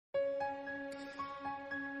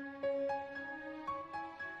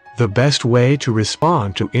The best way to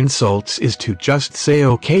respond to insults is to just say,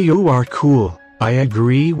 "Okay, you are cool, I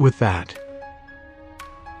agree with that."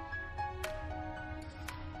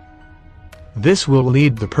 This will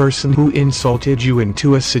lead the person who insulted you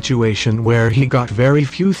into a situation where he got very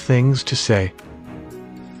few things to say.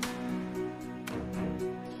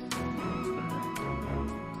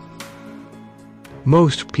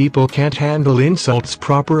 Most people can't handle insults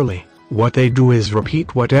properly. What they do is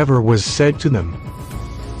repeat whatever was said to them.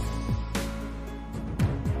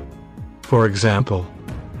 For example,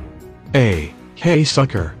 A. Hey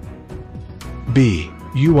sucker. B.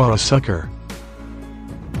 You are a sucker.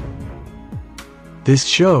 This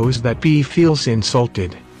shows that B feels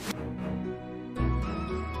insulted.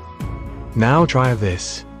 Now try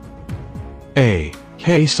this. A.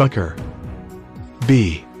 Hey sucker.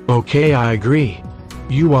 B. Okay, I agree.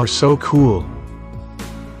 You are so cool.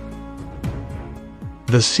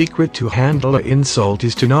 The secret to handle an insult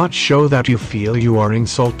is to not show that you feel you are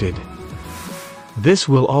insulted. This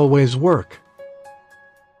will always work.